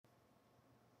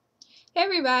Hey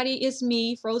everybody, it's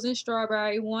me,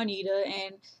 FrozenStrawberry Juanita,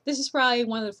 and this is probably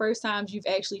one of the first times you've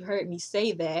actually heard me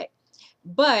say that,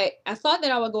 but I thought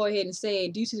that I would go ahead and say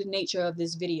it due to the nature of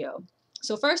this video.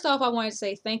 So first off, I wanted to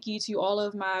say thank you to all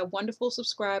of my wonderful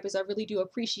subscribers. I really do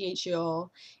appreciate you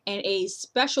all, and a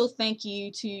special thank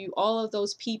you to all of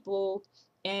those people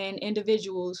and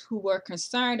individuals who were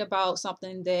concerned about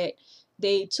something that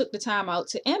they took the time out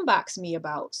to inbox me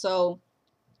about. So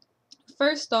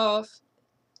first off,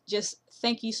 just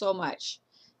thank you so much.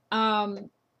 Um,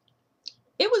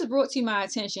 it was brought to my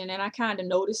attention, and I kind of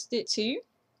noticed it too,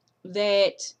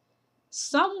 that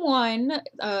someone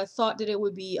thought that it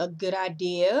would be a good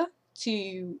idea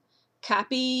to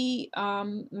copy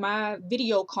my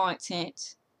video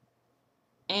content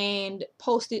and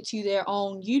post it to their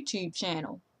own YouTube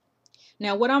channel.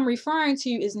 Now, what I'm referring to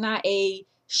is not a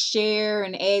share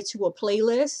and add to a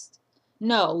playlist.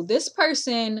 No, this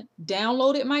person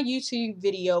downloaded my YouTube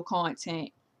video content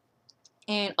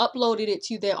and uploaded it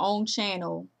to their own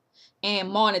channel and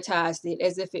monetized it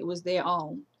as if it was their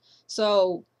own.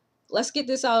 So let's get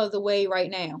this out of the way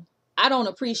right now. I don't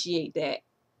appreciate that.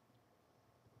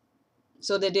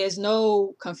 So that there's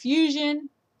no confusion,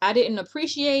 I didn't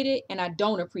appreciate it, and I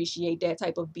don't appreciate that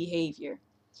type of behavior.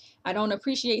 I don't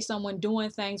appreciate someone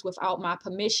doing things without my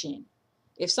permission.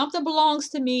 If something belongs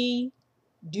to me,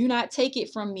 do not take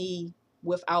it from me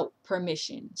without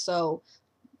permission. So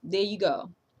there you go.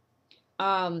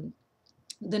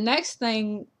 The next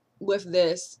thing with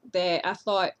this that I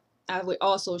thought I would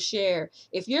also share,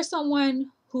 if you're someone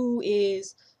who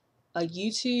is a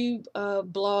YouTube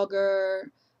blogger,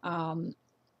 um,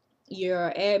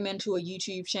 you're admin to a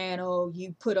YouTube channel,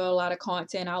 you put a lot of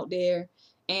content out there,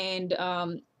 and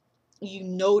you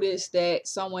notice that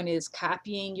someone is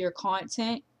copying your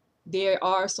content, there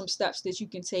are some steps that you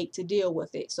can take to deal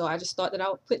with it. So I just thought that I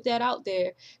would put that out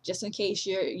there just in case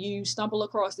you stumble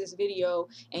across this video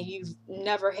and you've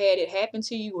never had it happen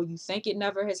to you, or you think it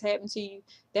never has happened to you.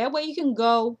 That way you can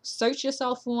go search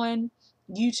yourself on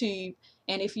YouTube,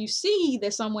 and if you see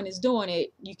that someone is doing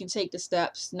it, you can take the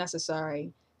steps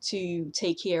necessary to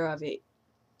take care of it.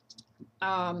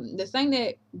 The thing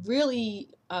that really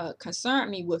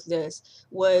concerned me with this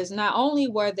was not only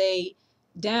were they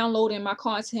downloading my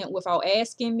content without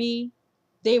asking me,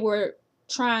 they were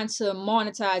trying to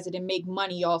monetize it and make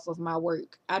money off of my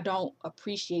work. I don't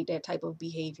appreciate that type of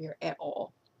behavior at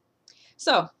all.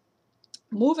 So,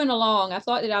 moving along, I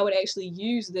thought that I would actually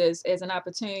use this as an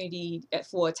opportunity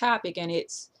for a topic, and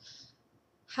it's,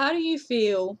 how do you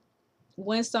feel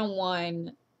when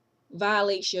someone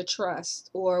violates your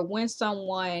trust, or when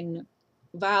someone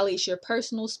violates your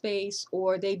personal space,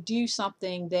 or they do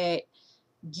something that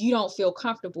you don't feel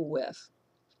comfortable with?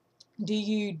 Do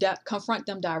you confront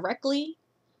them directly,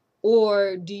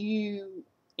 or do you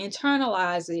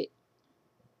internalize it,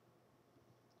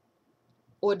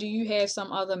 or do you have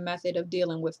some other method of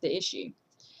dealing with the issue?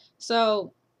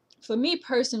 So for me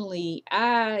personally,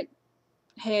 I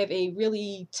have a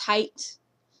really tight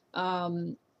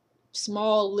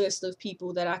small list of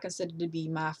people that I consider to be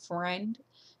my friend,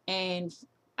 and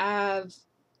I've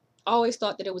always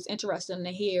thought that it was interesting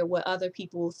to hear what other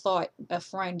people thought a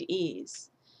friend is.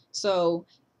 So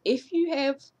if you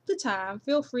have the time,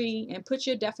 feel free and put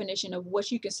your definition of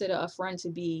what you consider a friend to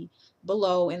be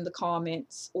below in the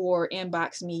comments, or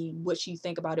inbox me what you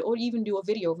think about it, or even do a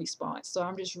video response. So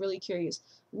I'm just really curious,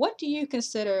 what do you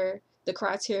consider the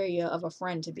criteria of a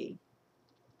friend to be?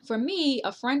 For me,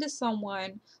 a friend is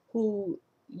someone who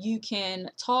you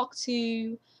can talk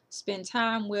to, spend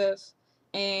time with,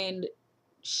 and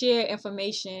share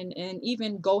information, and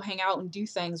even go hang out and do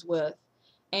things with.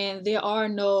 And there are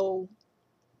no,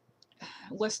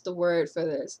 what's the word for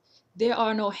this? There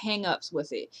are no hang-ups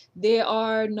with it. There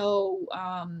are no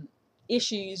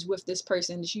issues with this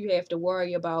person that you have to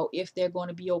worry about if they're going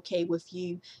to be okay with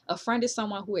you. A friend is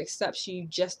someone who accepts you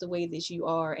just the way that you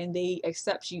are, and they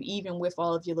accept you even with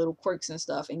all of your little quirks and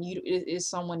stuff, and it is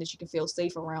someone that you can feel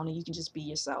safe around, and you can just be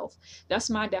yourself. That's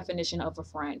my definition of a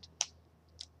friend.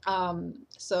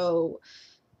 So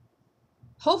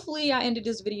hopefully I ended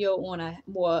this video on a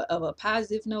more of a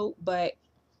positive note, but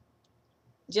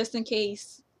just in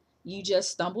case you just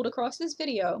stumbled across this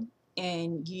video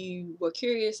and you were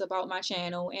curious about my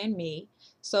channel and me.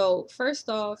 So first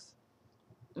off,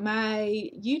 my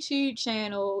YouTube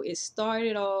channel, it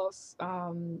started off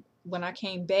when I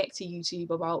came back to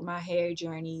YouTube about my hair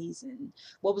journeys and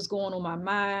what was going on my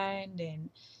mind,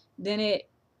 and then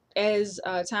as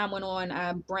time went on,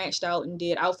 I branched out and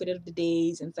did outfit of the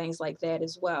days and things like that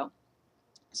as well.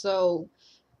 So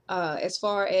as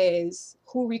far as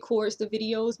who records the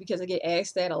videos, because I get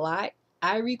asked that a lot,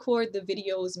 I record the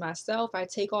videos myself. I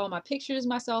take all my pictures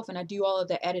myself and I do all of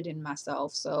the editing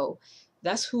myself. So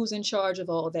that's who's in charge of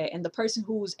all that. And the person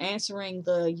who's answering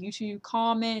the YouTube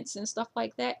comments and stuff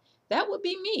like that, that would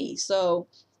be me. So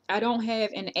I don't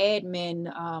have an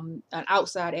admin, an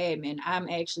outside admin. I'm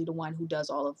actually the one who does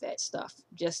all of that stuff,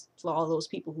 just for all those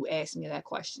people who asked me that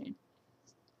question.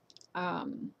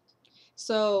 Um,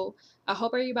 so I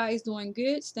hope everybody's doing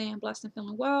good, staying blessed and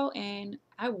feeling well, and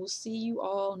I will see you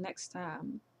all next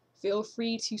time. Feel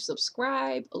free to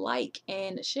subscribe, like,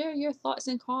 and share your thoughts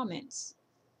and comments.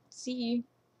 See you.